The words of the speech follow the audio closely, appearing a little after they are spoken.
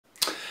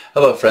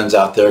Hello friends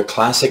out there,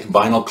 Classic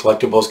Vinyl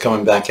Collectibles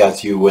coming back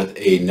at you with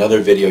another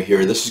video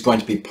here. This is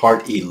going to be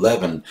part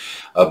 11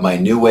 of my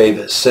new wave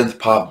synth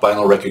pop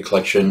vinyl record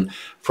collection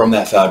from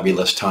that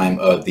fabulous time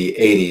of the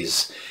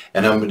 80s.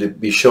 And I'm going to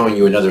be showing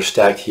you another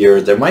stack here.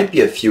 There might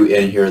be a few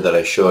in here that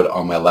I showed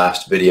on my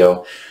last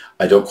video.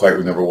 I don't quite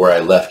remember where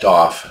I left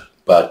off,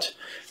 but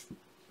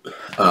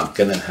I'm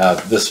going to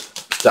have this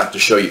stack to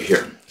show you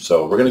here.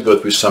 So we're going to go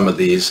through some of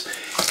these,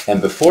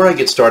 and before I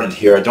get started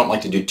here, I don't like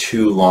to do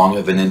too long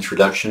of an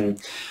introduction,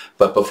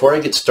 but before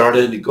I get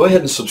started, go ahead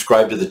and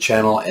subscribe to the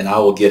channel and I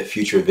will get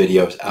future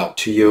videos out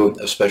to you.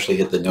 Especially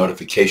hit the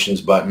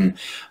notifications button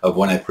of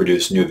when I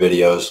produce new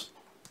videos.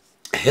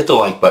 Hit the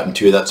like button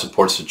too, that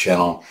supports the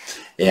channel,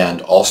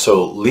 and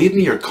also leave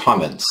me your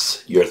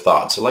comments, your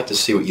thoughts. I'd like to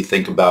see what you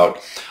think about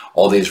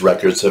all these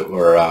records that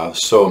were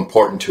so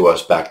important to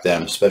us back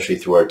then, especially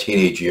through our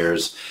teenage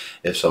years,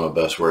 if some of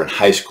us were in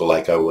high school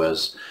like I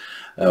was.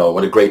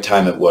 What a great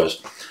time it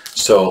was.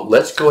 So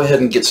let's go ahead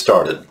and get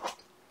started.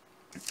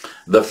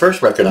 The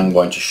first record I'm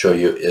going to show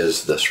you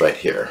is this right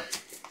here.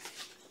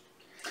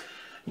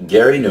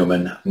 Gary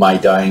Numan, My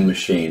Dying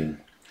Machine.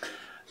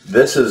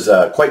 This is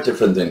quite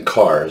different than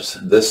Cars.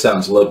 This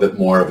sounds a little bit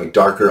more of a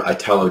darker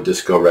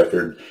Italo-disco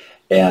record.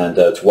 And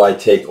it's Why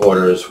Take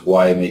Orders,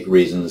 Why Make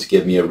Reasons,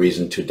 Give Me a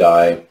Reason to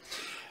Die.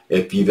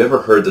 If you've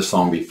ever heard the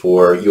song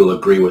before, you'll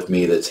agree with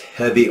me that it's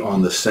heavy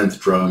on the synth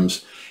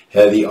drums,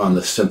 heavy on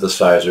the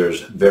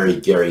synthesizers, very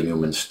Gary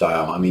Numan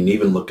style. I mean,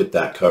 even look at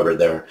that cover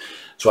there.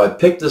 So I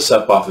picked this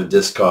up off of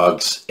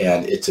Discogs,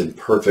 and it's in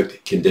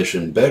perfect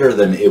condition, better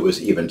than it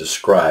was even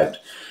described.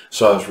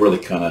 So I was really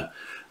kind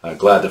of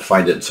glad to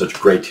find it in such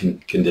great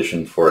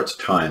condition for its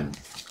time.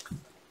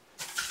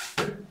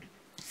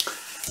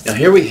 Now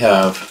here we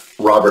have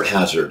Robert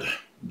Hazard.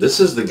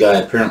 This is the guy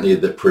apparently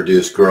that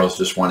produced Girls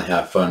Just Want to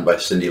Have Fun by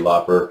Cyndi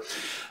Lauper.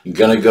 I'm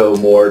going to go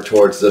more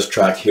towards this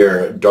track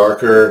here,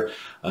 darker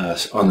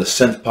on the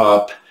synth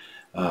pop.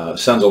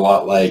 Sounds a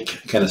lot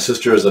like kind of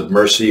Sisters of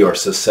Mercy or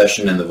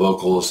Secession in the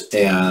vocals,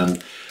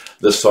 and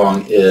the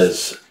song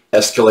is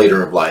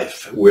Escalator of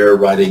Life. We're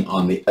riding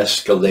on the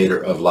escalator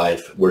of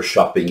life. We're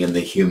shopping in the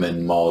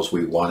human malls.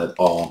 We want it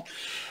all.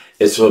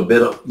 It's a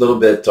little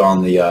bit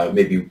on the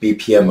maybe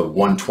BPM of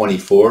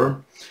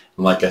 124.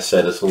 And like I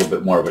said, it's a little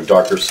bit more of a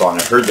darker song.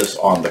 I heard this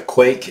on the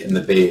Quake in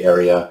the Bay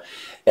Area,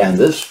 and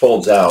this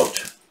folds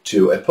out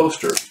to a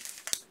poster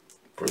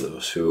for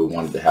those who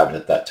wanted to have it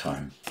at that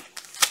time.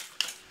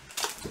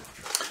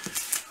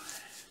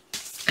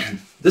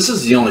 This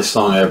is the only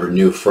song I ever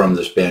knew from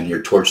this band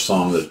here, Torch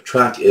Song. The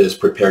track is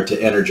Prepare to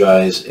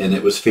Energize, and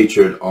it was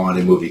featured on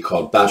a movie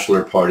called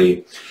Bachelor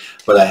Party,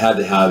 but I had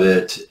to have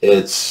it.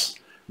 It's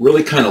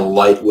really kind of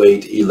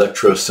lightweight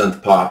electro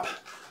synth pop,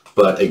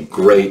 but a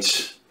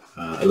great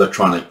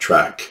electronic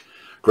track.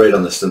 Great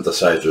on the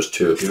synthesizers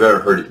too. If you've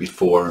ever heard it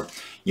before,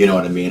 you know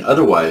what I mean.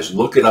 Otherwise,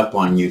 look it up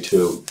on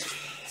YouTube.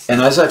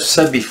 And as I've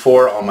said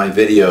before on my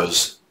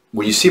videos,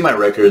 when you see my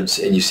records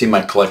and you see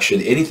my collection,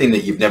 anything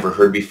that you've never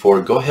heard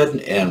before, go ahead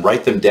and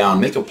write them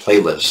down, make a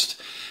playlist,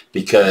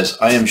 because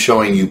I am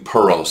showing you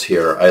pearls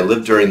here. I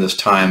lived during this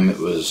time. It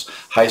was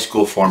high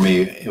school for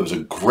me. It was a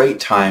great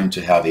time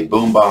to have a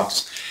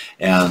boombox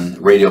and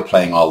radio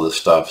playing all this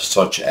stuff,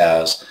 such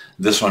as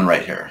this one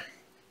right here.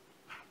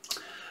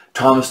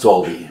 Thomas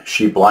Dolby,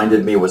 She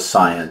Blinded Me with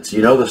Science.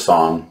 You know the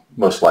song,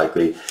 most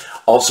likely.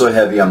 Also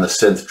heavy on the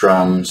synth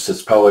drums.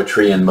 It's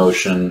poetry in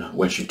motion,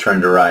 When She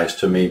Turned Her Eyes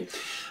to Me.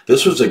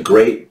 This was a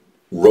great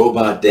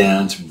robot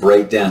dance,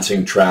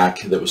 breakdancing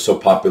track that was so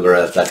popular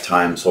at that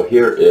time. So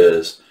here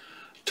is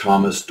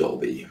Thomas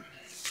Dolby.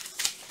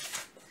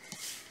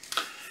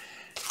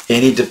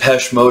 Any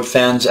Depeche Mode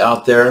fans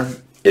out there?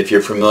 If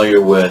you're familiar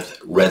with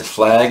Red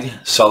Flag,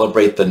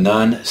 Celebrate the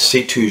Nun,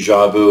 C2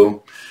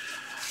 Javu.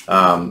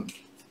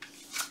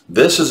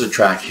 This is a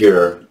track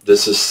here.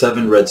 This is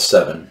 7 Red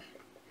 7.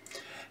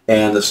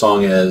 And the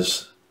song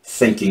is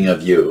Thinking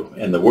of You.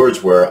 And the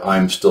words were,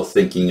 I'm still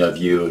thinking of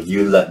you.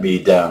 You let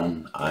me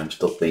down. I'm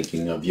still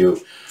thinking of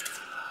you.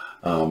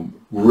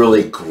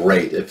 Really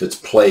great if it's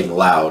playing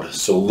loud.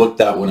 So look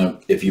that one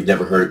up if you've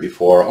never heard it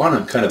before. On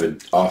a kind of an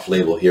off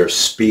label here,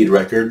 Speed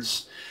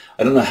Records.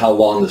 I don't know how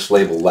long this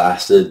label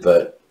lasted,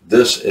 but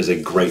this is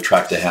a great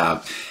track to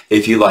have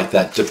if you like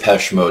that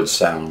Depeche Mode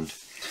sound.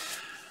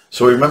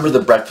 So remember the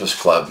Breakfast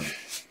Club,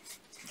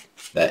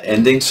 that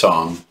ending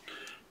song,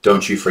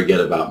 Don't You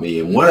Forget About Me.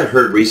 And what I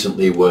heard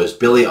recently was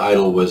Billy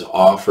Idol was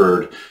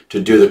offered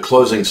to do the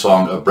closing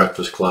song of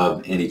Breakfast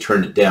Club, and he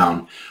turned it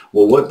down.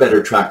 Well, what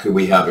better track could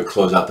we have to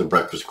close out the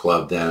Breakfast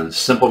Club than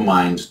Simple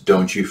Minds,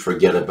 Don't You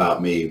Forget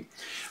About Me.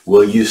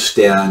 Will you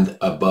stand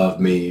above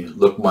me,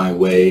 look my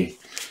way,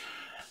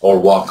 or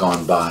walk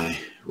on by?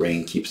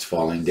 Rain keeps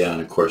falling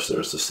down. Of course,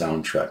 there's the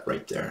soundtrack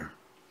right there.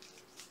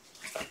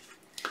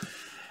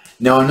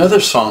 Now another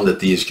song that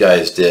these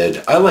guys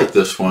did, I like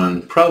this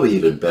one probably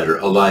even better,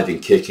 Alive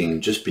and Kicking,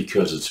 just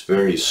because it's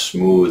very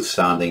smooth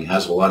sounding,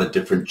 has a lot of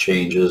different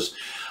changes,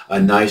 a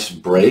nice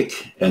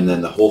break, and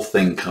then the whole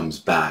thing comes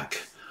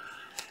back.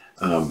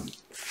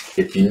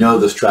 If you know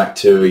this track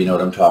too, you know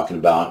what I'm talking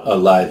about.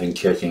 Alive and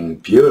Kicking,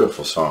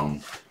 beautiful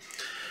song.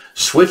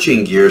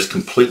 Switching gears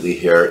completely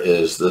here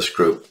is this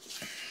group.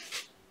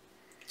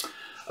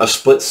 A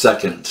Split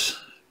Second.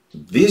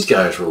 These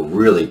guys were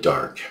really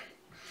dark.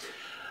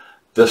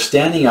 The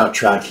standing out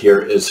track here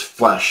is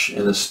Flesh,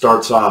 and it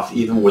starts off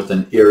even with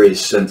an eerie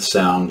synth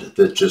sound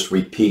that just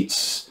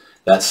repeats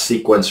that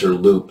sequencer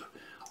loop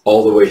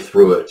all the way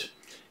through it.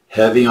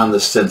 Heavy on the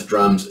synth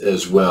drums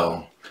as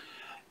well.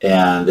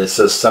 And it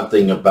says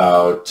something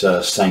about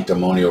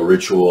sanctimonial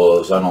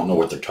rituals. I don't know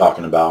what they're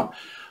talking about.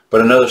 But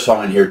another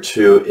song in here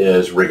too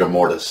is Rigor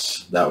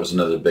Mortis. That was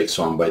another big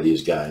song by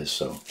these guys,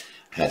 so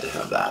I had to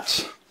have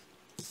that.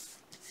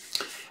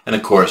 And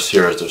of course,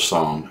 here is their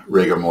song,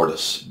 Rigor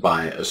Mortis,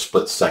 by A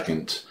Split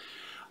Second.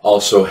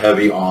 Also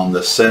heavy on the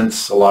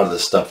synths. A lot of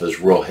this stuff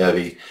is real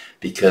heavy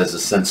because the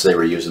synths they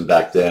were using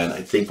back then,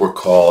 I think were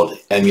called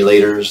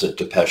emulators that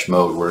Depeche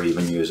Mode were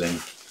even using.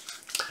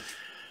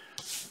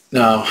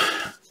 Now,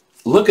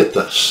 look at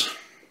this.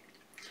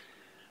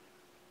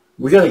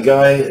 We got a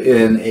guy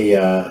in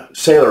a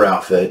sailor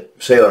outfit,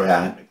 sailor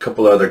hat, a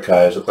couple of other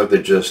guys. Look like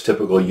they're just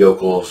typical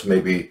yokels,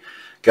 maybe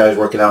guys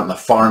working out in the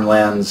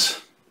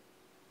farmlands.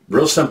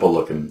 Real simple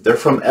looking. They're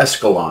from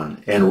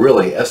Escalon, and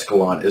really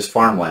Escalon is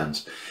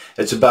farmlands.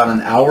 It's about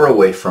an hour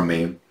away from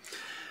me.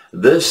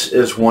 This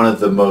is one of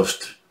the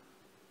most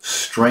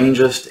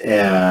strangest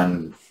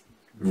and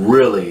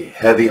really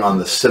heavy on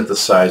the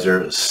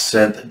synthesizer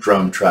synth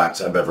drum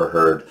tracks I've ever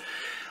heard.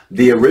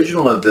 The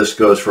original of this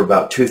goes for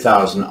about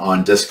 $2,000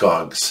 on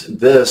Discogs.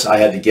 This I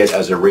had to get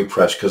as a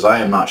repress because I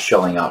am not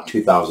shelling out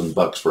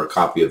 $2,000 for a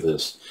copy of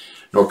this,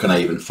 nor can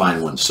I even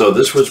find one. So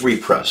this was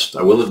repressed.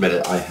 I will admit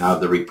it, I have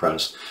the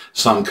repress.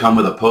 Some come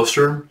with a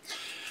poster,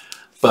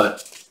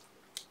 but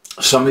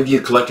some of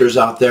you collectors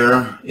out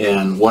there,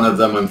 and one of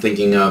them I'm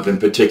thinking of in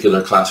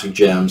particular, Classic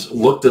Gems,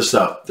 look this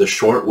up, The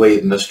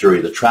Shortwave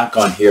Mystery. The track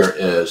on here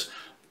is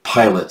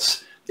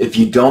Pilots. If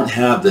you don't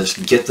have this,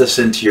 get this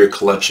into your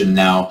collection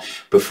now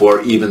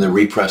before even the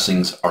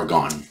repressings are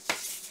gone.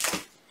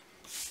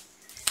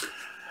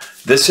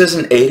 This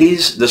isn't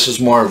 80s, this is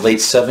more late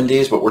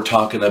 70s, but we're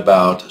talking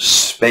about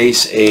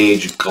space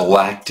age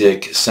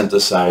galactic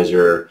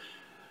synthesizer.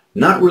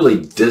 Not really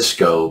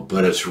disco,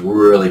 but it's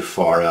really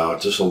far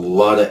out. Just a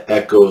lot of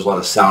echoes, a lot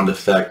of sound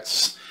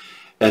effects,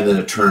 and then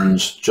it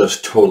turns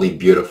just totally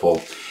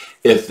beautiful.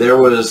 If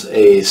there was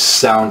a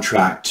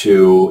soundtrack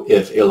to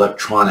if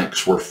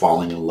electronics were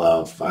falling in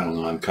love, I don't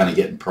know, I'm kind of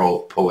getting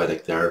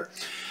poetic there.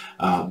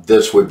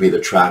 This would be the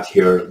track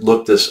here.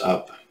 Look this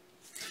up.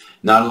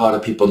 Not a lot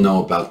of people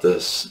know about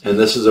this, and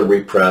this is a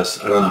repress.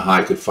 I don't know how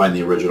I could find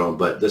the original,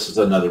 but this is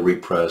another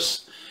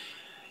repress.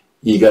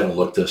 You got to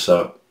look this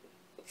up.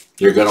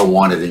 You're going to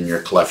want it in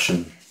your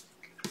collection.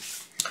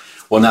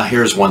 Well, now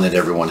here's one that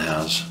everyone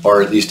has,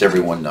 or at least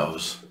everyone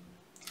knows.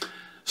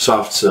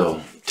 Soft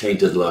Sill,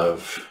 Tainted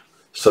Love.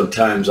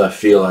 Sometimes I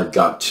feel I've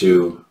got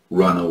to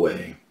run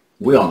away.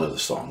 We all know the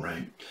song,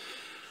 right?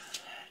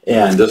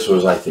 And this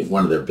was, I think,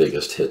 one of their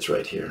biggest hits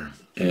right here.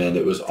 And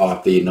it was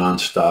off the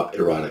Non-Stop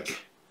Erotic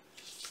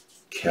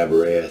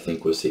Cabaret, I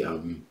think was the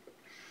album.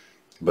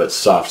 But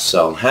Soft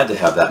Cell, had to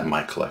have that in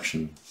my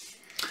collection.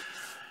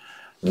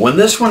 When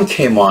this one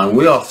came on,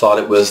 we all thought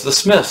it was the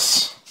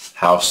Smiths.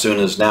 How Soon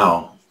Is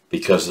Now,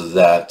 because of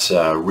that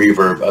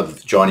reverb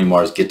of Johnny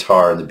Marr's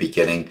guitar in the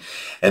beginning.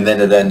 And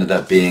then it ended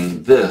up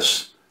being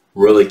this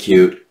really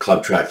cute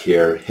club track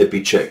here,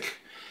 Hippie Chick.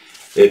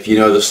 If you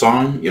know the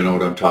song, you know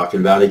what I'm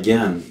talking about.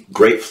 Again,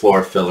 great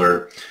floor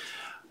filler,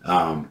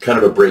 kind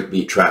of a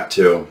breakbeat track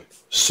too.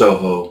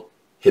 Soho,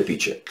 Hippie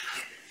Chick.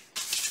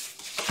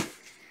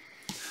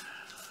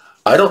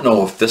 I don't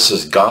know if this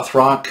is goth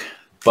rock,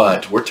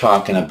 but we're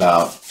talking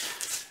about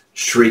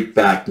Shriek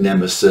Back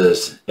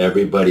Nemesis,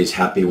 Everybody's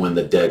Happy When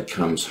the Dead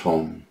Comes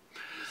Home.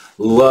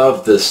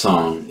 Love this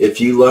song. If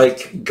you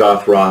like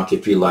goth rock,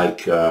 if you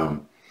like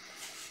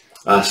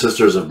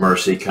Sisters of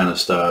Mercy kind of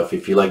stuff,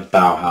 if you like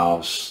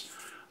Bauhaus,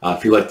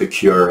 if you like The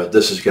Cure,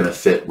 this is going to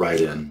fit right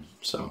in.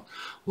 So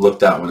look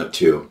that one up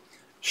too.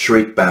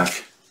 Shriek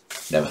Back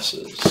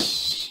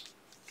Nemesis.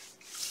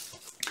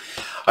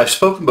 I've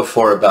spoken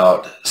before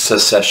about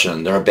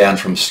Secession. They're a band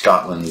from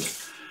Scotland.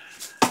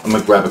 I'm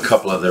going to grab a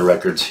couple of their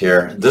records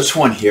here. This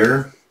one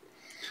here,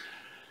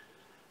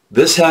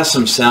 this has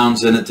some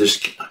sounds in it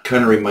that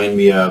kind of remind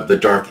me of the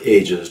Dark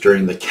Ages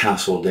during the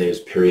Castle Days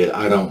period.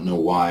 I don't know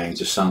why. It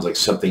just sounds like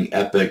something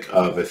epic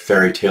of a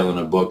fairy tale in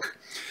a book.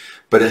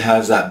 But it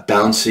has that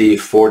bouncy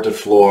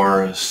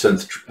floor-to-floor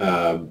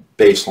synth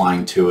bass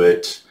line to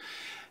it.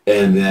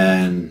 And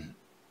then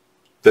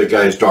the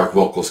guy's dark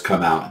vocals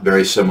come out.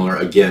 Very similar,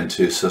 again,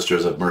 to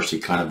Sisters of Mercy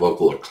kind of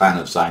vocal, or Clan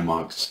of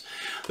Zymox.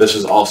 This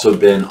has also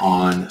been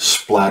on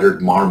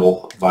splattered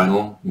marble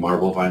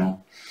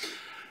vinyl.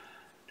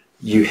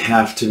 You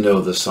have to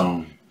know the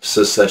song,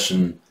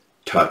 Secession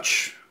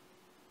Touch.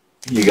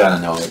 You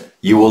gotta know it.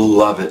 You will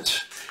love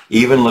it.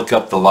 Even look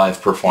up the live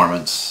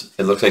performance.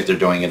 It looks like they're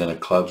doing it in a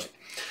club.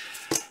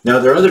 Now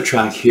their other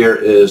track here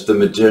is The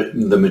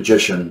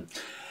Magician.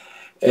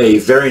 A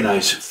very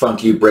nice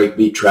funky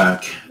breakbeat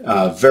track,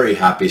 very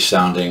happy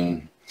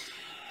sounding,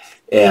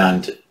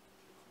 and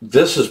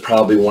this is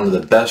probably one of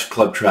the best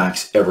club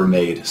tracks ever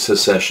made,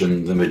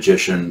 Secession, The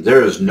Magician.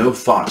 There is no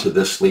thought to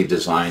this sleeve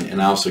design,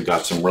 and I also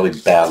got some really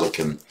bad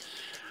looking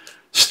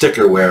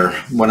sticker wear.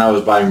 When I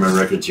was buying my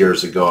records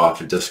years ago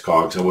off of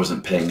Discogs, I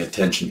wasn't paying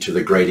attention to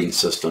the grading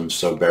system,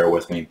 so bear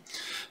with me.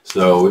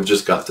 So we've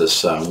just got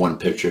this one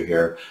picture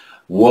here.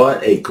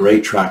 What a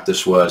great track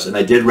this was, and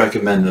I did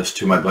recommend this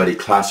to my buddy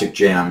Classic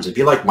Jams. If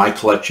you like my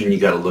collection, you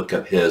got to look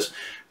up his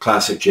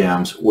Classic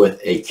Jams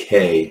with a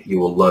K. You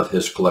will love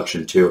his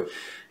collection too.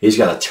 He's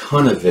got a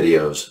ton of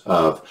videos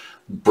of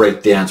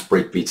breakdance,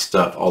 breakbeat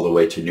stuff, all the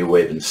way to new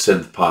wave and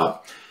synth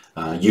pop.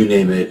 You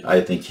name it,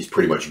 I think he's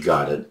pretty much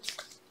got it.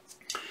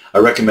 I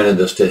recommended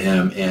this to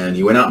him, and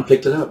he went out and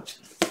picked it up.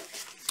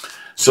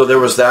 So there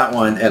was that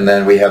one, and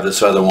then we have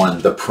this other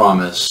one, The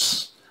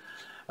Promise.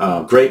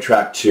 Great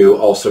track too,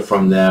 also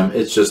from them.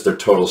 It's just their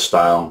total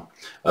style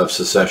of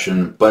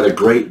Secession, but a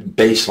great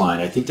bass line.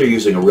 I think they're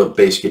using a real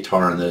bass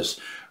guitar in this,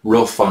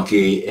 real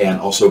funky, and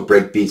also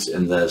break beats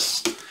in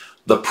this.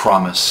 The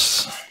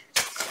Promise.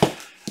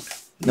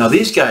 Now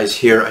these guys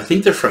here, I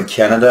think they're from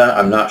Canada,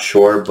 I'm not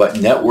sure, but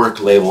network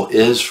label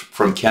is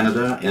from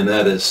Canada, and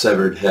that is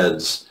Severed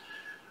Heads.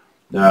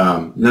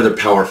 Another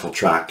powerful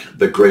track,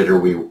 The Greater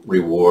We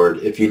Reward.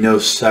 If you know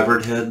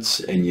Severed Heads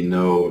and you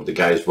know the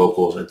guy's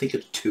vocals, I think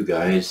it's two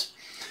guys.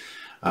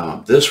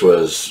 This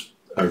was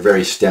a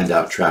very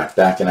standout track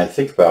back in, I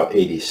think, about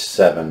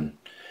 '87.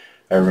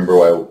 I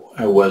remember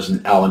I was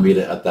in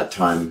Alameda at that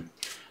time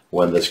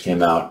when this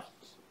came out.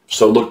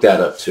 So look that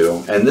up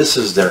too. And this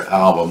is their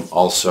album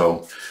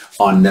also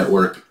on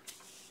network.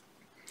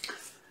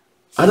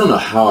 I don't know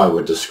how I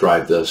would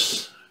describe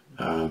this.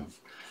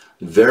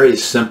 Very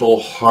simple,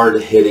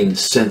 hard-hitting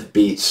synth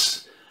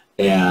beats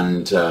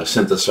and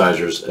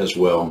synthesizers as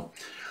well.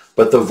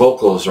 But the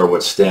vocals are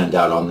what stand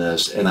out on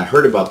this. And I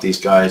heard about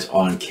these guys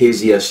on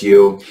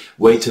KZSU,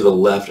 way to the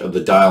left of the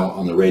dial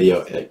on the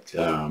radio at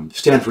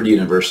Stanford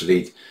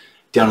University,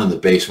 down in the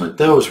basement.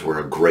 Those were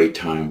a great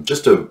time.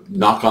 Just to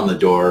knock on the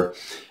door,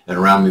 and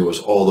around me was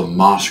all the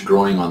moss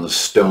growing on the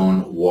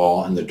stone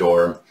wall and the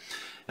door.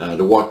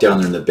 To walk down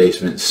there in the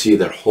basement and see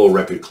their whole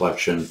record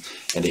collection,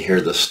 and to hear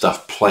the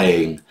stuff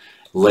playing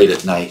late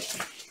at night.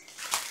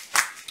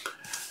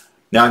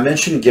 Now, I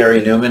mentioned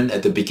Gary Numan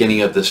at the beginning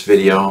of this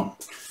video.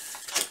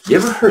 You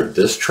ever heard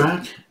this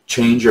track,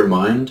 Change Your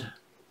Mind?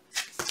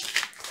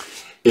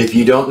 If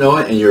you don't know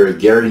it and you're a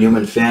Gary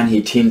Numan fan,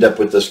 he teamed up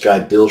with this guy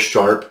Bill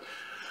Sharp.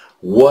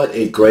 What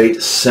a great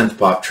synth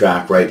pop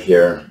track right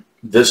here.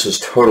 This is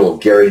total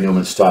Gary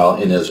Numan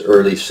style in his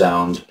early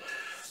sound,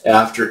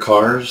 After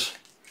Cars.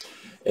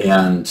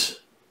 And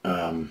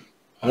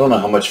I don't know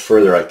how much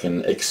further I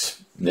can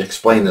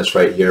explain this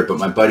right here, but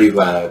my buddy who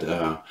had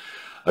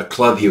a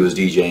club he was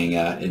DJing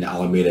at in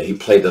Alameda, he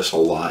played this a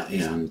lot,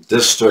 and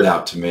this stood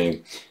out to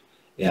me,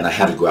 and I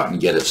had to go out and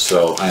get it,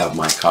 so I have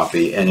my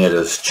copy, and it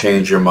is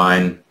Change Your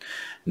Mind,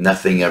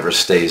 Nothing Ever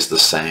Stays the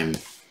Same.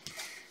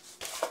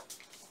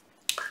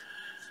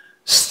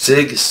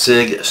 Sig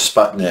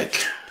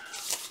Sputnik.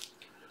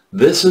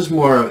 This is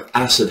more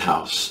acid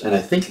house, and I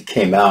think it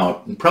came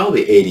out in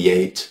probably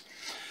 '88.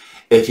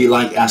 If you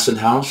like acid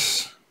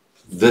house,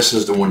 this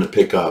is the one to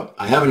pick up.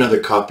 I have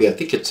another copy, I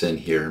think it's in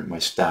here, my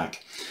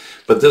stack.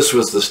 But this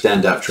was the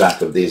standout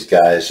track of these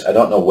guys. I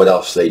don't know what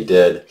else they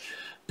did,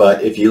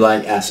 but if you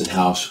like acid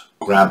house,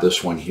 grab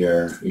this one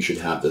here. You should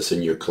have this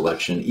in your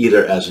collection,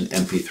 either as an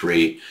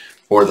MP3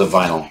 or the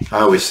vinyl.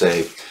 I always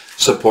say,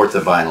 support the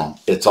vinyl.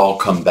 It's all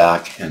come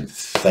back, and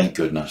thank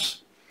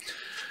goodness.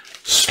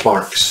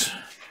 Sparks.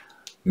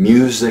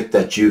 Music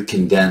that you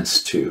can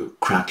dance to.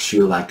 Cracks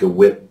you like a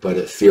whip, but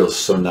it feels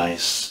so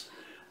nice.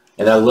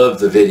 And I love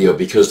the video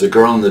because the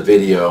girl in the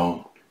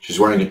video, she's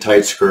wearing a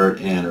tight skirt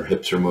and her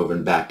hips are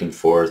moving back and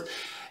forth.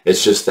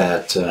 It's just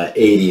that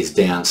 80s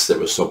dance that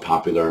was so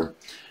popular.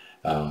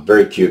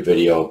 Very cute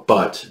video,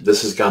 but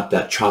this has got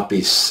that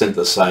choppy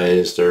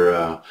synthesized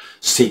or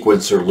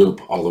sequencer loop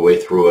all the way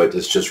through it.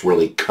 It's just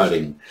really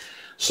cutting.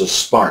 So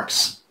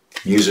Sparks,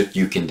 music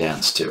you can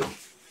dance to.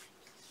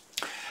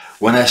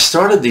 When I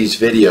started these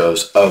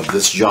videos of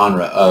this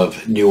genre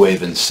of new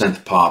wave and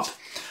synth pop,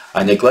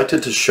 I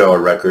neglected to show a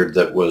record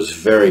that was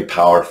very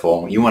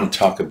powerful. You want to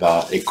talk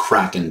about a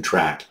cracking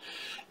track,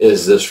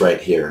 is this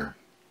right here.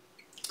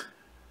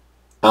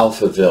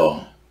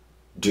 Alphaville,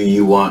 Do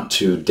You Want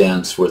to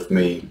Dance With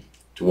Me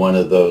to One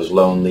of Those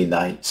Lonely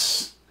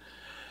Nights?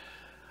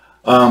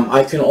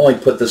 I can only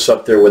put this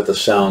up there with the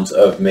sounds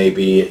of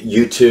maybe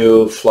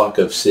U2, Flock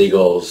of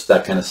Seagulls,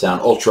 that kind of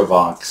sound,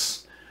 Ultravox.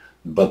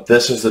 But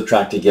this is the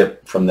track to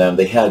get from them.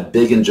 They had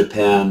Big in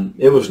Japan.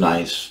 It was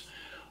nice.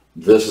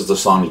 This is the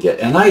song to get.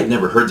 And I had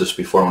never heard this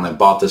before when I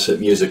bought this at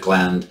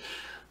Musicland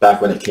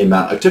back when it came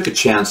out. I took a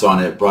chance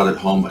on it, brought it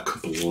home. I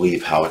couldn't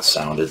believe how it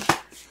sounded.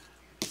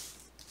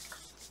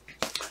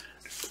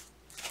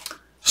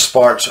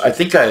 Sparks. I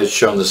think I had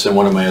shown this in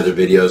one of my other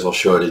videos. I'll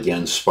show it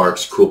again.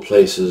 Sparks, Cool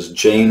Places.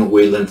 Jane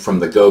Whelan from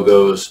the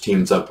Go-Go's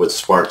teams up with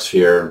Sparks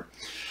here.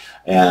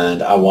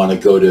 and I want to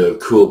go to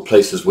cool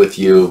places with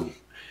you.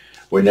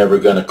 We're never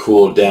going to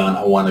cool down.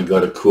 I want to go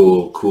to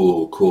cool,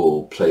 cool,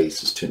 cool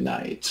places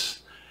tonight.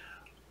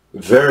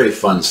 Very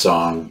fun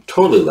song,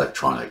 totally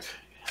electronic.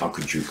 How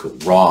could you go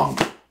wrong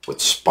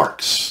with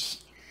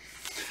Sparks?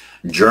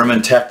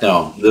 German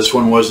techno. This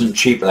one wasn't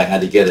cheap, but I had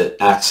to get it.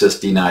 Access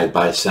denied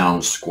by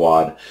Sound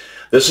Squad.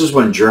 This is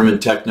when German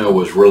techno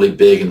was really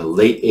big in the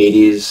late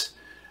 80s.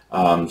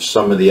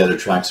 Some of the other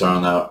tracks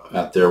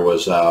out there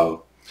was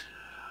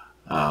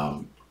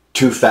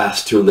Too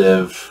Fast to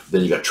Live.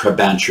 Then you got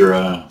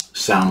Trabantura,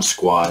 Sound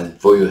Squad,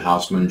 Voyu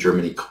Hausmann,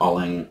 Germany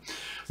Calling,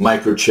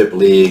 Microchip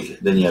League.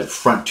 Then you had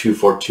Front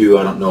 242.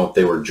 I don't know if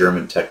they were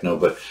German techno,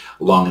 but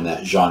along in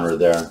that genre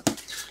there.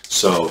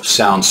 So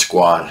Sound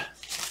Squad,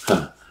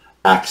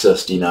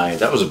 Access Denied.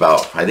 That was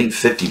about, I think,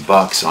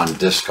 $50 on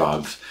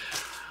Discogs.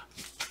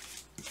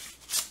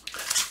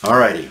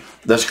 Alrighty,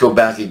 let's go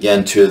back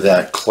again to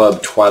that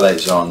club Twilight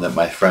Zone that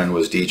my friend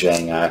was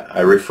DJing at.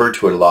 I refer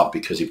to it a lot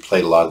because he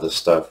played a lot of this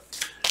stuff.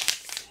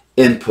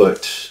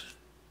 Input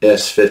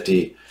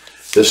S50.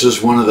 This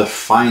is one of the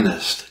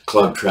finest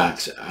club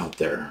tracks out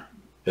there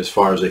as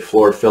far as a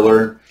floor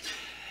filler.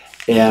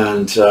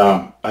 And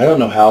I don't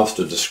know how else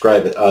to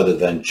describe it other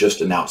than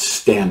just an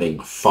outstanding,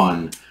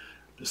 fun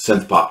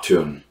synth pop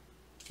tune.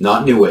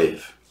 Not new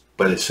wave,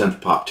 but a synth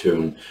pop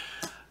tune.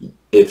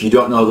 If you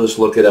don't know this,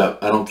 look it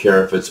up. I don't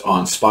care if it's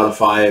on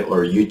Spotify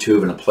or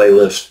YouTube in a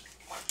playlist.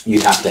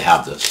 You have to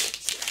have this.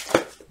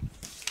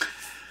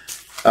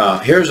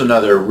 Here's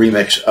another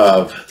remix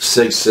of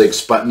Sig Sig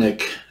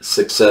Sputnik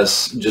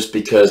Success. Just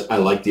because I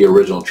like the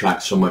original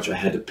track so much, I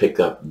had to pick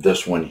up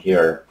this one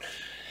here.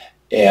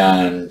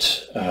 And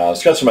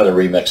it's got some other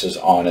remixes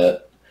on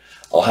it.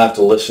 I'll have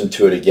to listen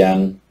to it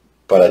again,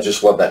 but I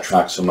just love that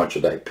track so much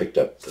that I picked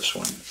up this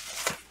one.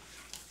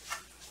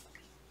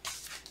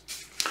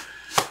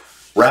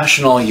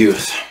 Rational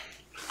Youth.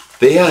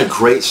 They had a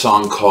great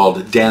song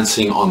called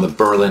Dancing on the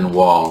Berlin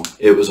Wall.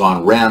 It was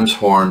on Ram's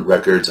Horn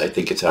Records. I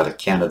think it's out of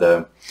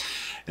Canada.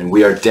 And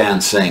we are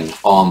dancing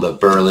on the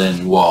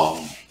Berlin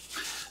Wall.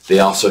 They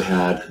also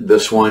had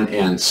this one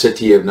and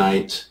City of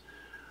Night,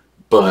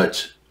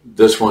 but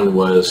this one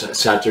was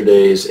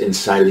Saturdays in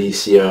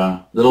Silesia.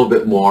 A little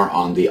bit more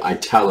on the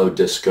Italo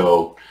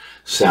disco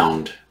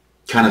sound.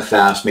 Kind of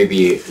fast,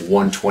 maybe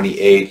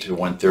 128 to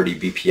 130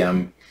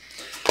 BPM.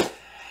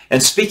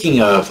 And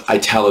speaking of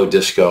Italo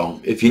disco,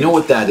 if you know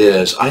what that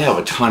is, I have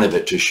a ton of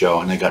it to show,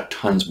 and I got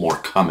tons more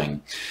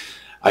coming.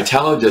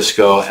 Italo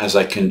disco, as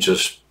I can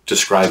just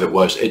describe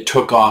it, it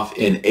took off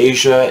in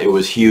Asia. It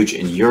was huge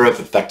in Europe.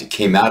 In fact, it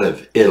came out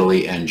of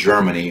Italy and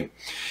Germany,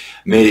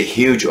 made it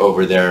huge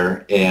over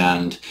there,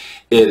 and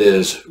it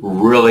is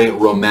really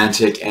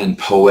romantic and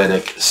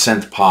poetic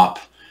synth pop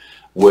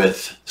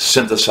with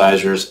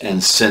synthesizers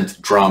and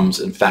synth drums.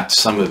 In fact,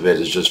 some of it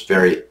is just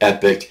very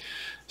epic,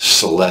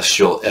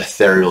 celestial,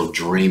 ethereal,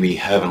 dreamy,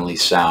 heavenly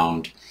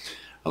sound.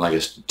 Like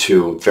it's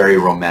too very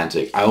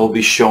romantic. I will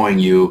be showing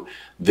you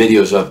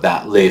videos of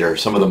that later.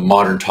 Some of the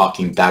modern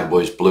talking Bad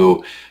Boys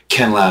Blue,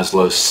 Ken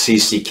Laszlo,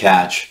 CC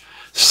Catch,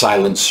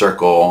 Silent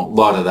Circle, a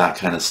lot of that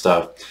kind of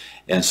stuff.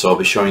 And so I'll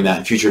be showing that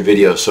in future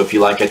videos. So if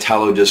you like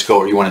Italo disco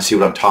or you want to see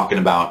what I'm talking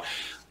about,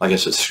 like I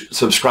said,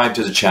 subscribe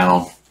to the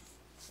channel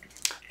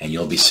and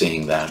you'll be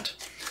seeing that.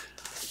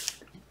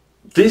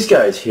 These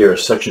guys here,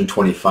 Section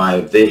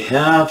 25, they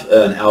have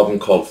an album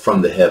called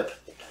From the Hip.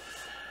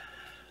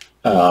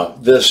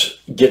 This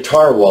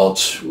guitar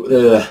waltz,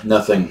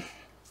 nothing.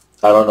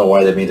 I don't know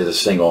why they made it a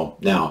single.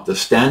 Now, the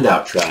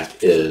standout track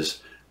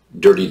is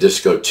Dirty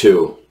Disco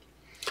 2.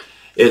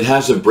 It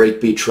has a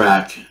breakbeat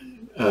track,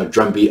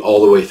 drum beat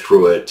all the way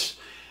through it,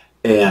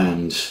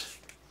 and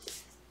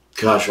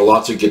gosh,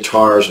 lots of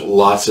guitars,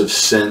 lots of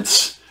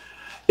synths.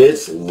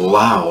 It's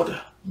loud,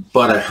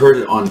 but I heard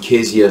it on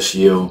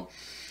KZSU.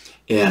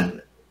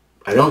 And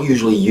I don't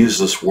usually use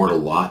this word a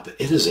lot, but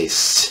it is a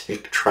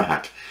sick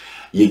track.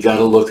 You got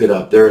to look it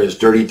up. There is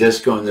Dirty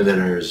Disco, and then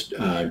there's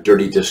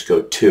Dirty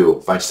Disco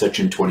 2 by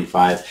Section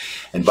 25.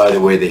 And by the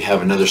way, they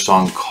have another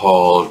song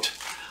called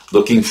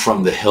Looking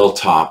from the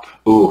Hilltop.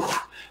 Ooh,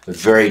 a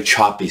very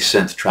choppy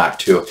synth track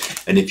too.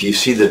 And if you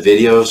see the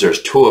videos,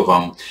 there's two of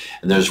them.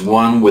 And there's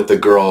one with the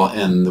girl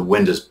and the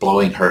wind is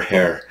blowing her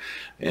hair.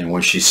 And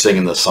when she's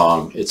singing the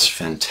song, it's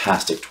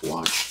fantastic to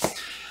watch.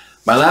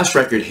 My last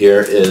record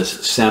here is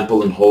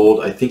Sample and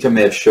Hold. I think I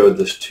may have showed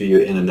this to you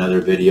in another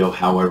video.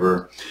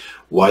 However,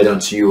 why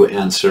don't you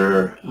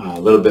answer a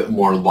little bit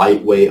more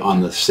lightweight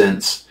on the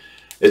synths?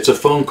 It's a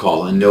phone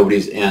call and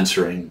nobody's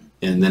answering.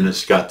 And then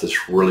it's got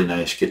this really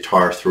nice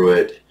guitar through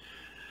it.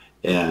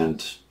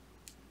 And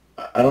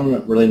I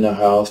don't really know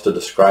how else to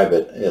describe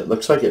it. It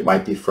looks like it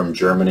might be from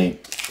Germany.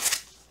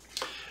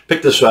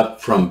 Picked this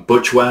up from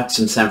Butchwax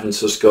in San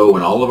Francisco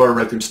when all of our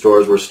record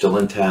stores were still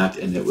intact,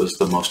 and it was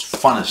the most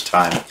funnest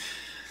time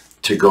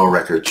to go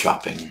record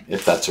shopping,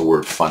 if that's a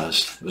word,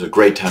 funnest. It was a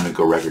great time to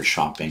go record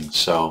shopping.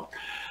 So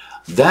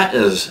that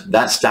is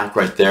that stack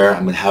right there.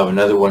 I'm going to have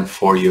another one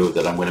for you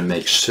that I'm going to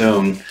make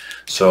soon.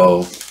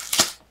 So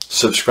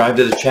subscribe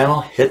to the channel,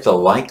 hit the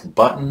like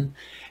button,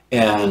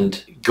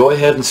 And go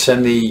ahead and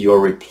send me your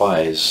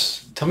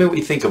replies. Tell me what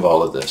you think of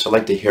all of this. I'd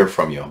like to hear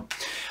from you.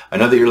 I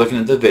know that you're looking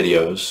at the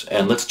videos,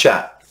 and let's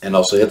chat. And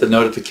also hit the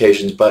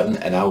notifications button,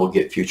 and I will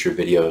get future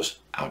videos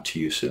out to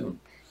you soon.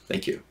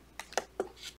 Thank you.